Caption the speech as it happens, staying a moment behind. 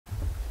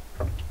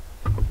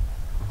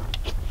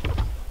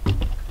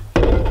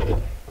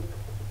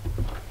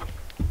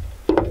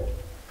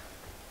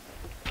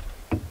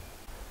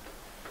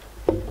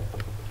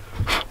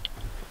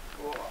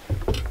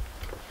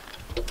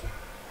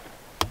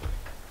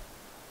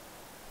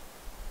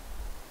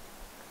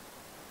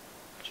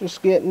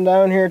Just getting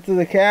down here to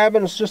the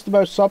cabin. It's just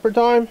about supper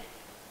time.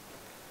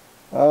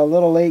 A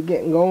little late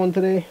getting going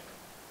today.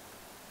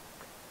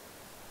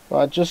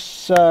 I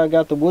just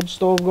got the wood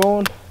stove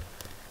going.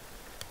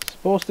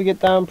 Supposed to get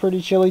down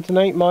pretty chilly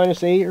tonight,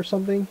 -8 or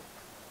something.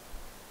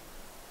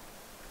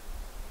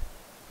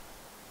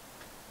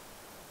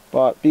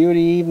 But beauty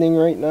evening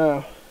right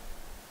now.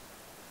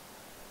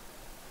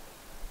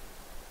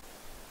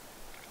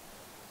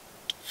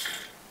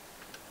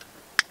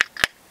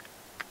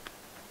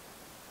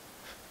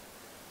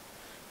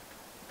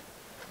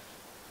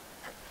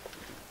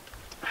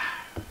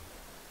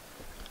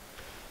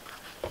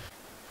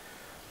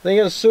 I think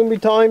it'll soon be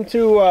time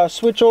to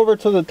switch over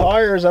to the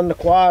tires on the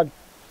quad.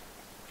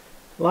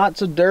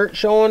 Lots of dirt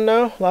showing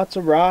now, lots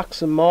of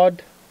rocks and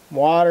mud,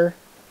 water,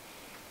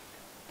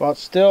 but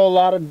still a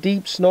lot of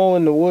deep snow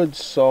in the woods,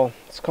 so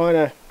it's kind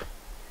of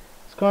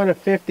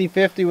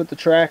 50-50 with the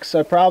tracks.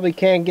 I probably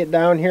can't get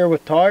down here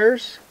with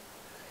tires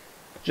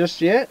just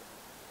yet.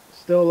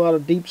 Still a lot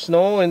of deep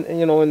snow and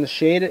in the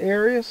shaded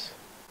areas,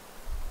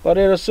 but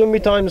it'll soon be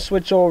time to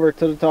switch over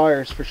to the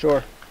tires for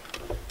sure.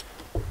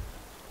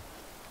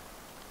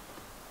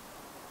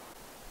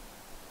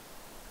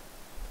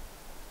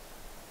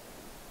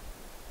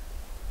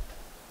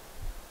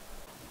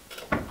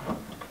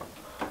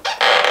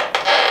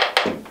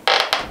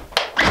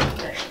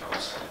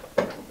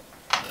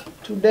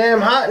 Too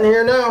damn hot in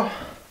here now.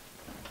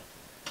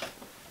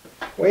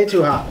 Way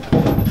too hot.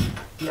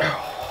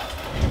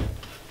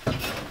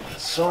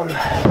 Sun.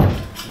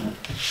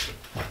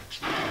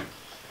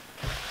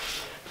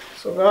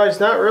 So guys,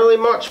 not really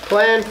much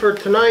planned for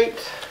tonight.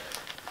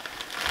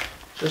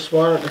 Just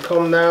wanted to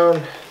come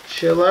down,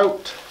 chill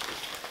out.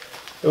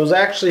 It was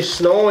actually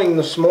snowing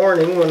this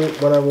morning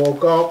when I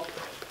woke up.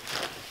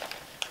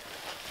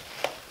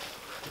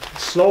 It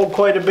snowed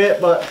quite a bit,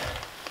 but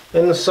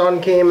then the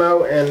sun came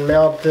out and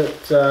melted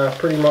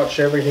pretty much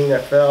everything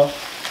that fell.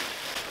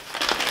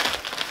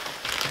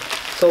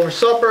 So for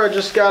supper, I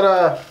just got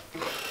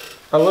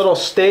a little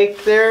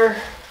steak there,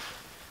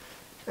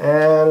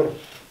 and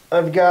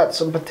I've got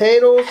some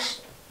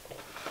potatoes,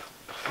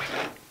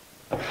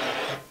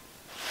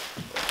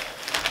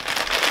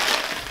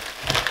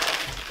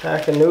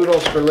 pack of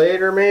noodles for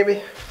later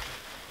maybe.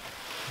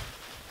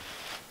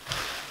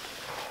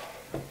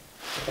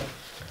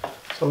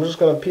 So I'm just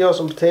going to peel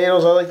some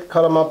potatoes. I like to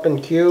cut them up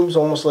in cubes,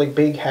 almost like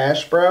big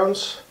hash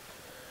browns,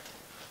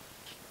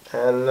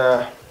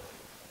 and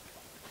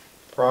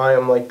fry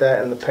them like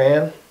that in the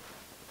pan.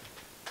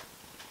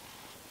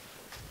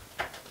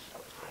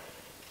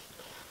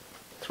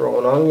 Throw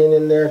an onion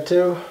in there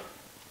too.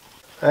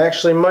 I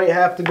actually might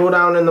have to go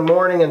down in the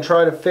morning and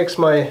try to fix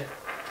my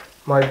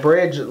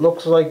bridge. It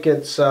looks like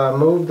it's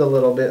moved a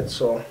little bit,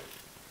 so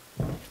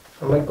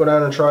I might go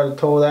down and try to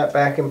tow that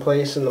back in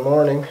place in the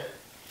morning.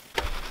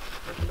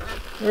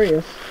 There he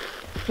is.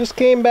 Just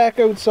came back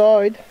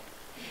outside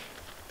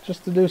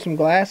just to do some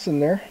glass in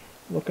there,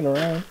 looking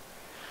around.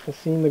 I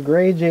seen the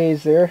gray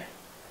jays there.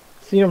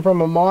 Seen them from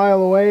a mile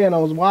away, and I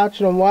was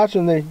watching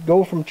them. They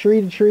go from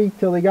tree to tree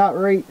till they got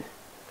right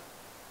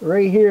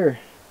here.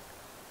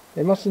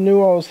 They must have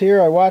knew I was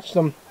here. I watched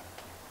them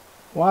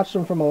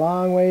from a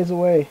long ways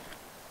away.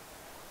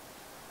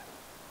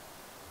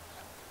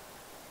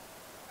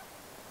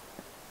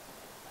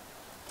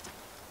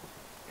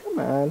 Come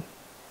on.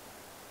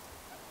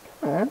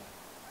 Come on.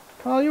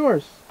 All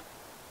yours.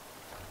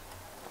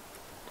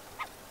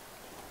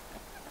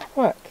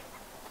 What?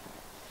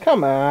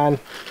 Come on.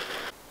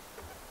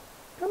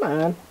 Come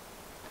on.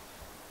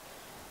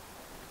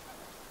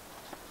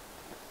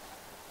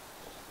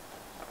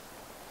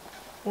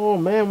 Oh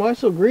man, why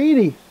so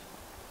greedy?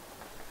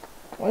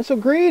 Why so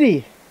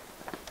greedy?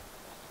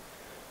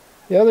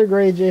 The other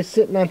gray jay's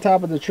sitting on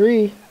top of the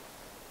tree,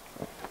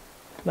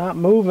 not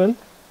moving.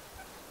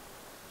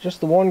 Just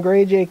the one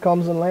gray jay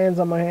comes and lands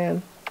on my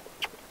hand.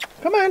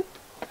 Come on.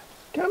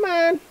 Come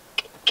on.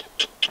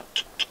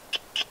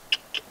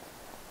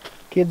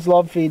 Kids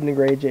love feeding the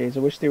gray jays. I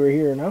wish they were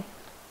here now.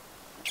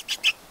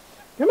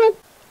 Come on.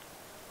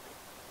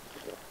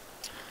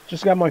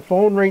 Just got my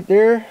phone right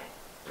there,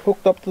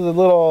 hooked up to the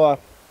little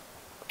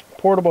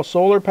portable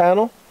solar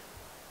panel.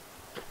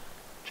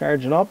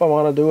 Charging up. I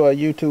want to do a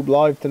YouTube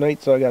live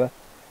tonight, so I gotta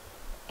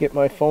get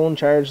my phone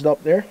charged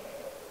up there.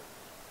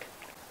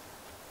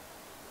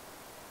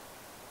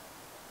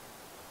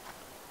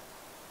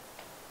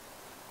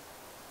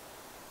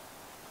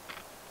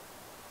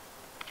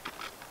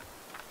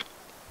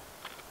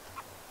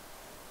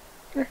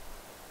 Here.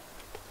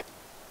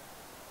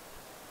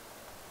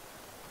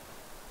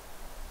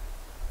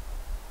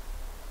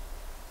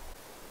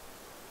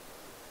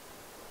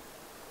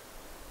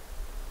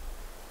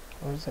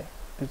 What is that?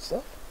 Good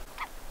stuff?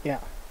 Yeah.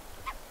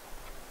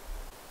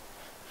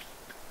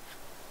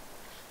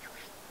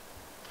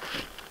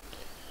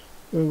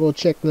 We're gonna go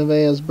check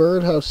Nevaeh's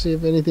birdhouse, see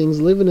if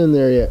anything's living in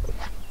there yet.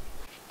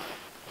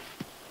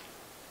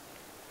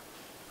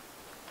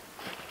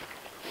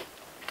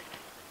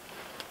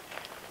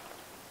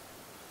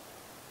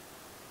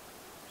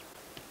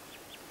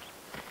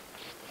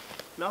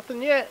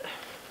 Nothing yet.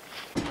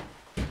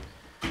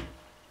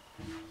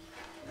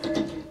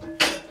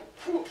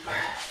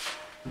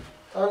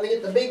 Time to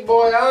get the big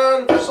boy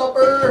on for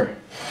supper.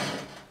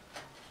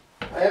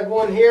 I have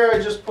one here,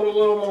 I just put a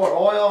little more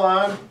oil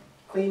on,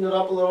 cleaned it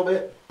up a little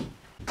bit.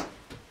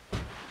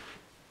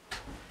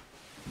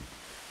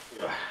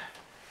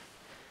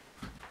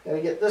 Gotta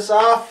get this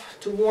off,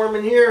 too warm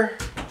in here.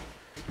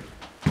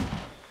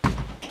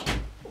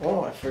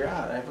 Oh, I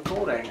forgot, I have a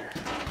coat hanger.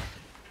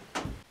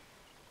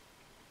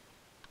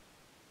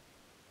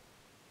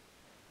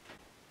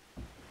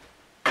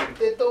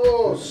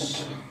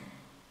 Potatoes.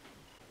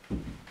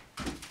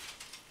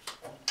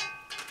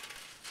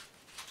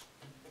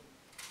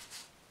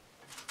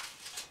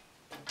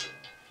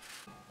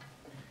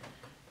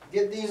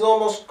 Get these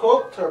almost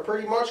cooked, or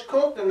pretty much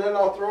cooked, and then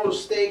I'll throw the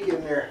steak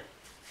in there.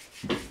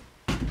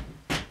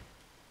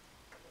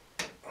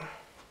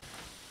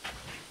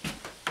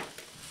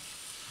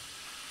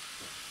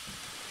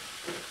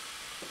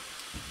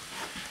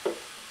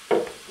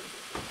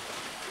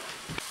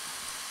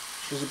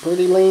 This is a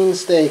pretty lean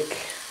steak.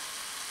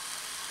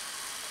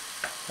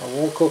 I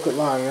won't cook it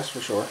long, that's for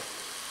sure.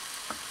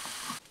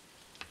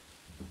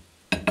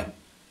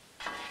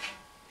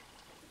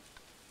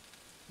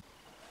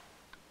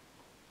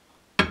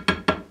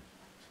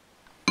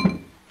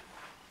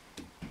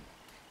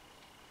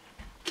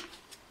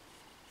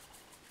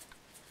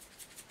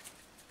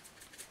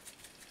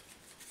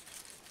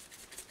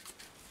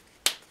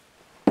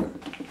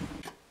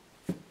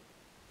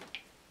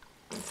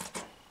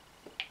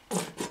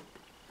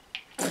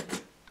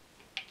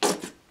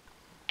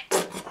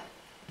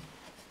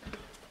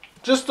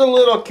 Just a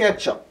little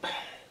ketchup.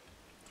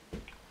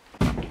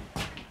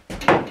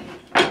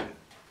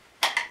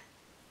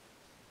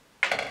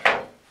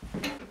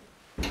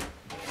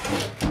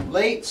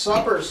 Late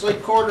supper, it's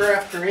like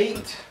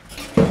 8:15.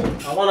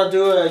 I want to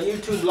do a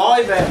YouTube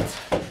live at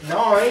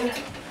 9.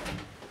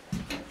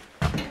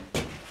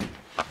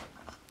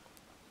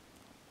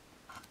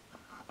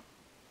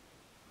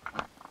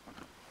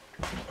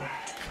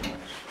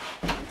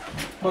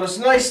 But it's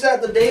nice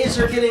that the days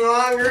are getting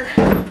longer.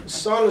 The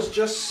sun is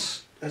just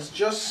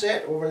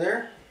set over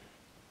there.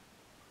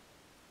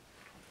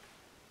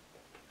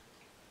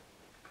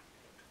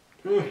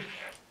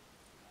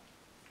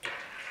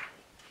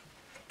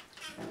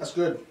 That's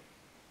good.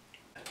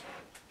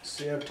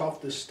 See how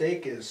tough this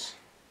steak is.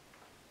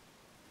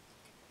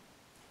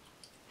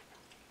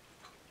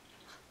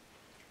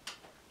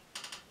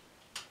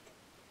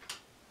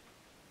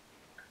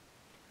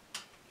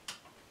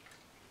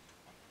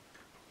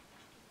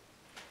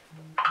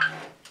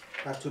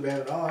 Not too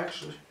bad at all,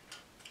 actually.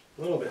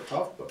 A little bit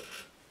tough, but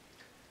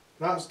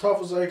not as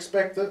tough as I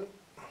expected.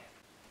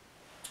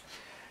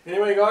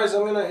 Anyway, guys,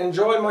 I'm going to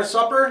enjoy my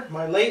supper,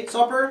 my late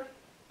supper.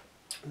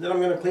 Then I'm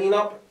going to clean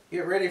up,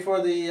 get ready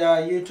for the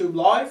YouTube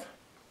live.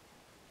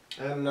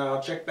 And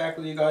I'll check back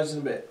with you guys in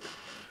a bit.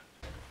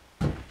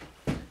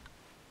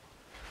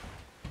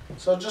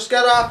 So just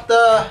got off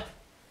the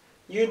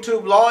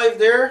YouTube live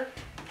there.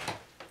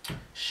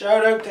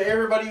 Shout out to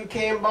everybody who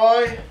came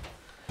by,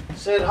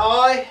 said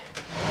hi.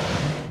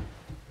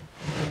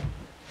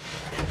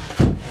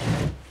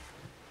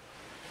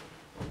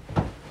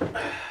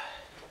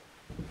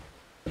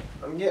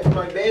 I'm getting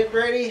my bed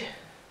ready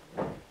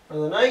for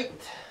the night.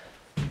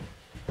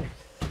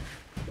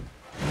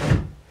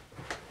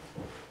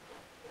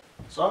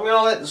 So I'm going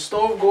to let the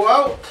stove go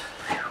out.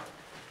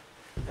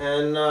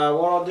 And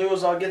what I'll do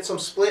is I'll get some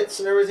splits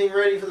and everything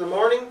ready for the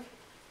morning.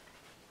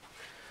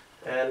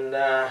 And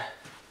that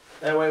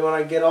way when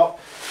I get up,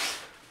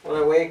 when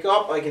I wake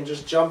up, I can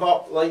just jump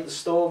up, light the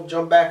stove,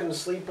 jump back in the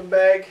sleeping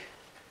bag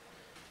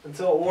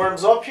until it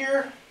warms up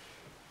here.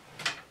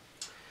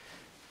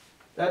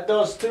 That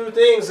does two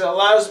things. It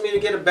allows me to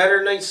get a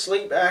better night's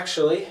sleep,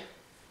 actually,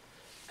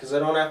 because I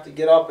don't have to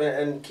get up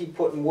and keep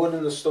putting wood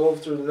in the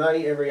stove through the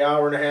night every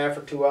hour and a half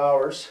or 2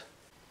 hours.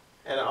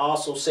 And it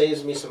also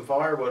saves me some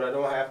firewood. I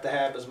don't have to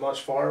have as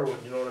much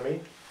firewood, you know what I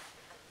mean?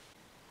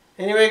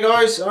 Anyway,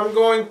 guys, I'm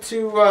going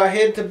to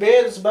head to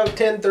bed. It's about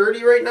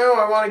 10:30 right now.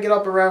 I want to get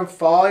up around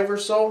 5 or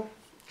so,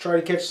 try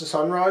to catch the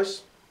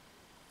sunrise.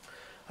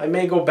 I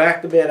may go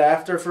back to bed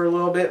after for a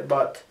little bit,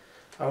 but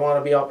I want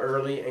to be up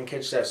early and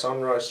catch that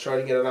sunrise, try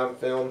to get it on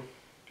film.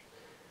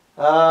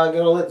 I'm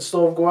going to let the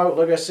stove go out,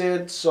 like I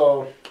said,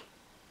 so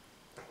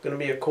it's going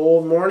to be a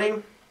cold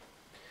morning.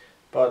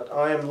 But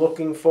I am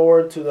looking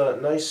forward to the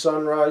nice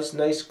sunrise,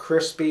 nice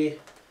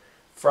crispy,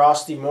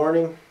 frosty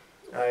morning.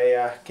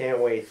 I can't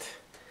wait.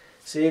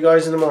 See you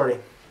guys in the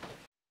morning.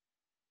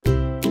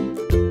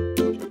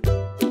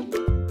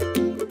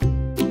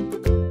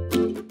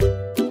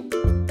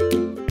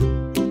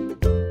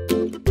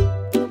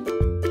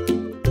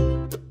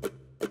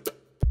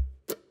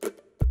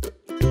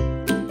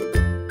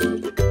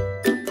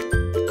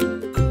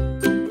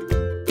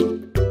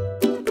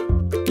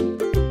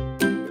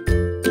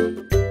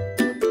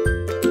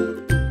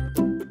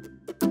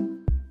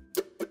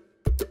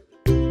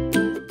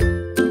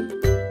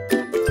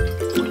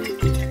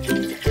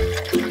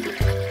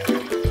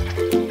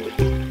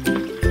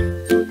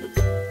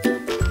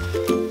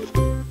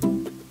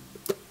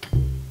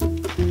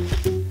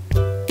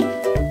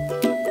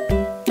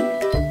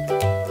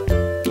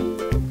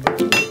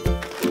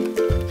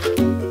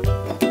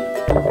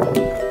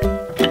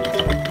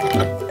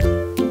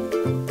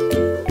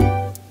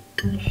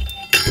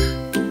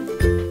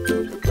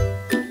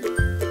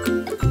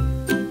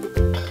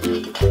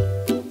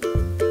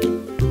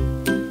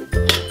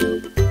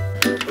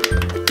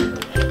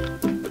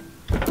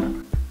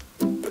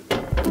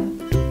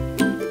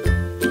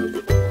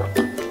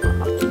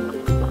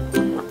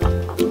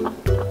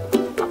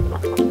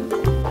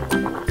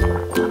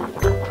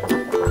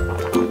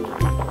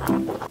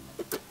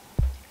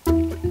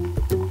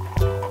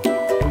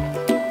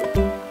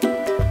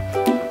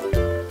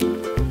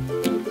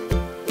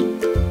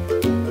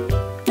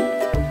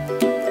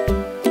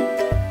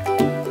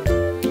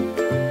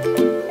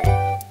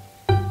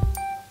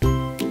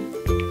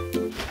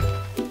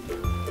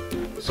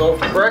 So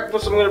for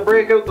breakfast I'm going to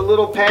break out the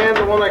little pan,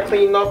 the one I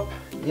cleaned up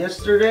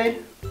yesterday.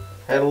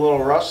 Had a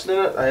little rust in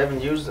it. I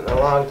haven't used it in a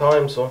long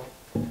time, so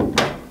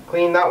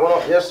cleaned that one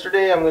up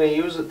yesterday. I'm going to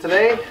use it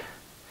today.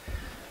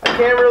 I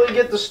can't really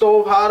get the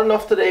stove hot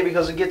enough today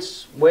because it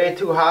gets way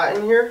too hot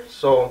in here.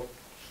 So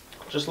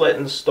just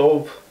letting the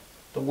stove,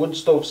 the wood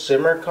stove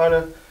simmer kind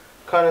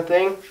of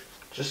thing.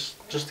 Just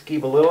to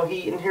keep a little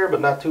heat in here, but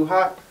not too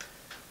hot.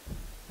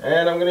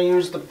 And I'm going to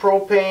use the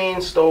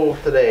propane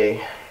stove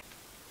today.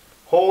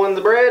 Hole in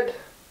the bread.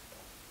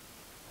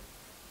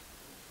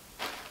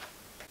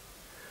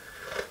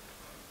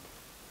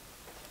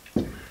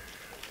 That's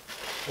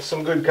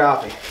some good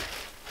coffee.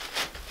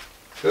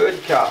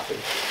 Good coffee.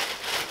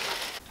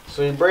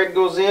 So your bread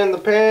goes in the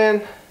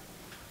pan.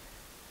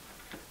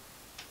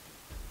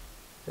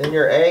 Then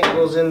your egg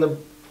goes in the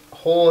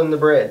hole in the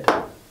bread.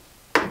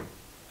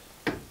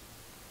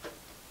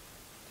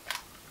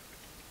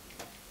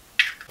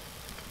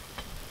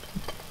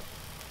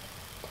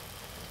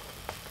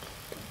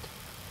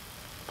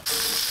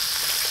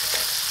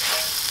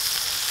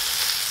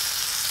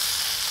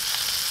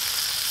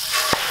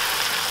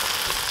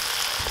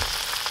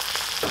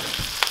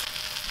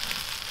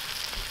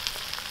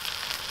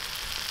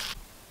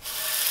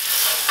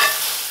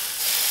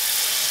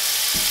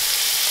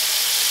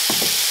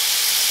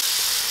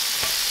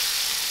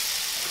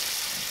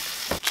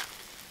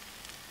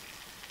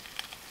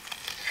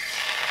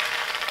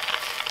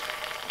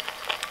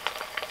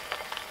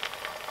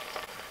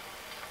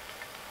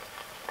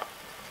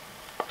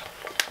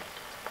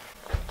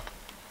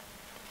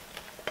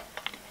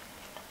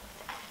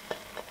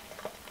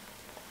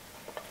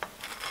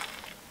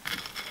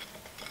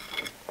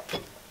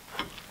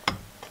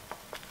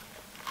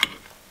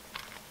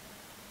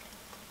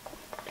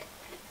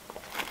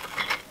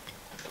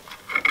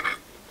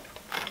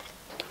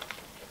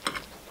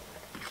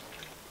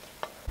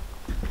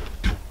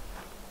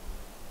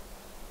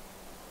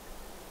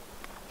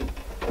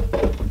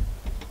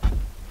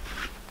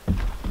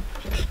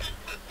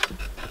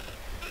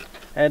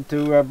 Had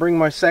to bring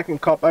my second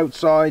cup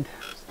outside.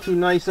 It's too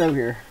nice out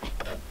here.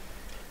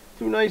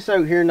 Too nice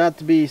out here not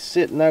to be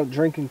sitting out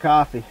drinking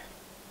coffee.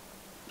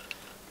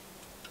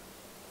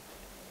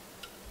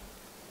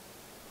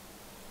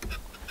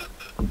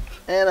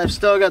 And I've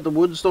still got the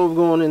wood stove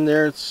going in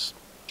there.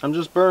 I'm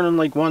just burning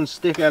like one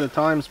stick at a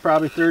time. It's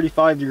probably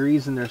 35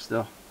 degrees in there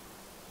still.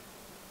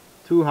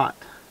 Too hot.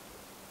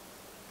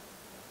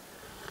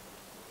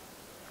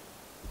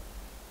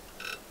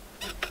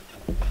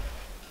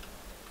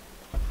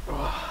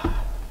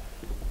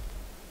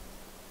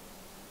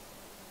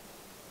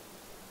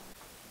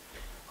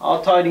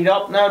 All tidied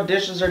up now,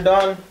 dishes are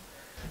done,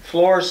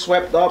 floor is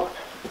swept up,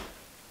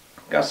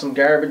 got some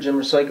garbage and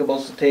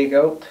recyclables to take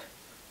out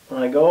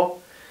when I go.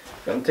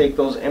 Gonna take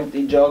those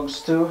empty jugs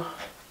too,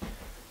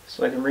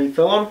 so I can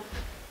refill them.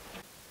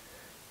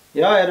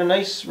 Yeah, I had a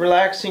nice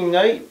relaxing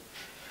night,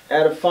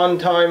 had a fun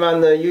time on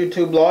the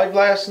YouTube live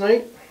last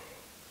night.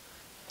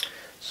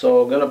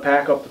 So I'm gonna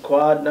pack up the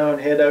quad now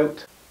and head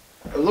out.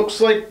 It looks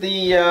like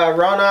the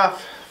runoff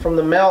from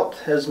the melt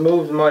has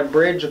moved my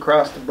bridge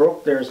across the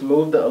brook. There's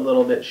moved it a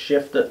little bit,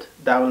 shifted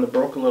down the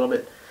brook a little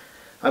bit.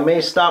 I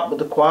may stop with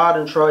the quad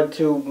and try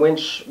to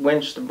winch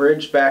the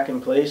bridge back in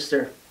place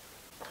there.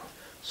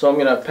 So I'm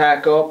going to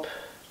pack up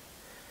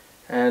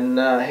and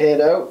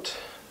head out,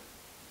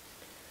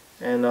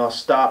 and I'll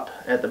stop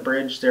at the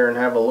bridge there and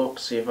have a look,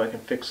 see if I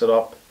can fix it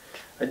up.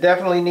 I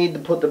definitely need to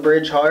put the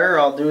bridge higher.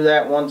 I'll do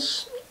that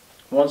once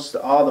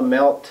all the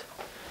melt,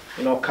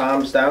 you know,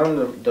 calms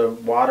down, the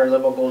water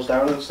level goes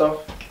down and stuff.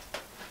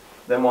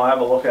 Then we'll have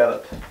a look at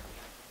it.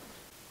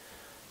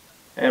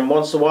 And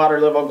once the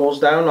water level goes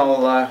down,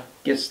 I'll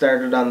get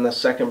started on the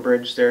second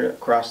bridge there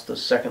across the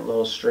second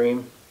little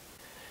stream.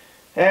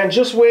 And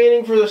just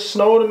waiting for the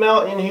snow to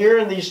melt in here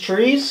in these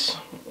trees.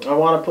 I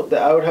want to put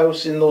the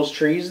outhouse in those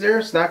trees there.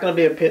 It's not going to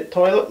be a pit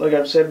toilet like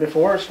I've said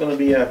before. It's going to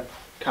be a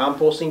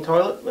composting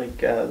toilet like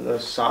the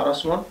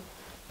sawdust one.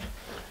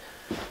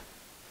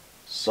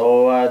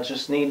 So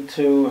just need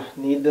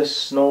this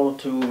snow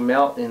to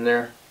melt in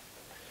there.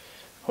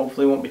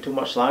 Hopefully it won't be too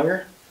much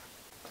longer.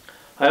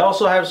 I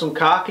also have some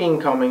caulking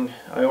coming.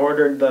 I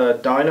ordered the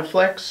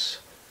Dynaflex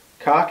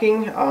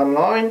caulking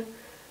online.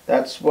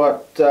 That's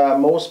what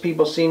most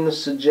people seem to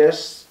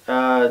suggest.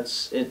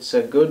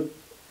 It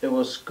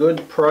was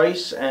good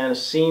price, and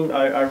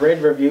I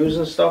read reviews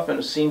and stuff, and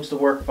it seems to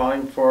work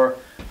fine for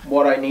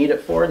what I need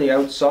it for, the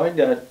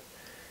outside,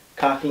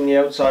 caulking the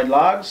outside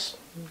logs.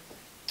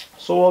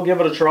 So we'll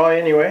give it a try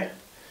anyway.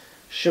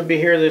 Should be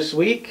here this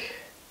week,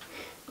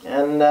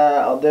 and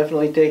I'll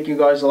definitely take you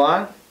guys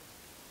along.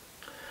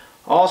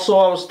 Also,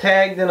 I was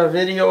tagged in a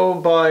video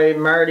by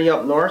Marty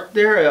up north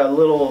there, a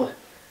little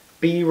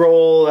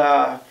B-roll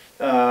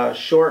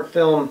short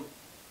film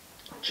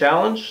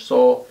challenge,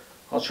 so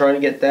I'll try to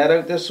get that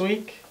out this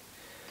week.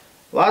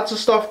 Lots of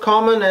stuff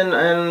coming,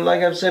 and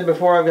like I've said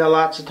before, I've got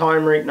lots of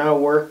time right now.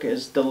 Work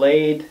is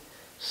delayed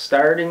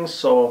starting,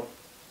 so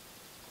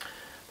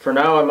for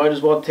now I might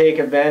as well take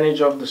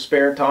advantage of the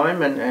spare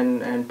time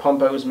and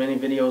pump out as many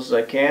videos as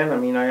I can. I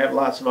mean, I have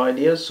lots of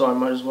ideas, so I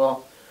might as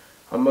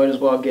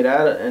well get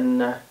at it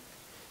and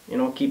you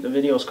know, keep the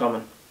videos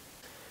coming.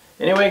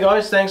 Anyway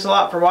guys, thanks a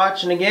lot for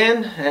watching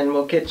again, and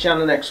we'll catch you on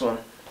the next one.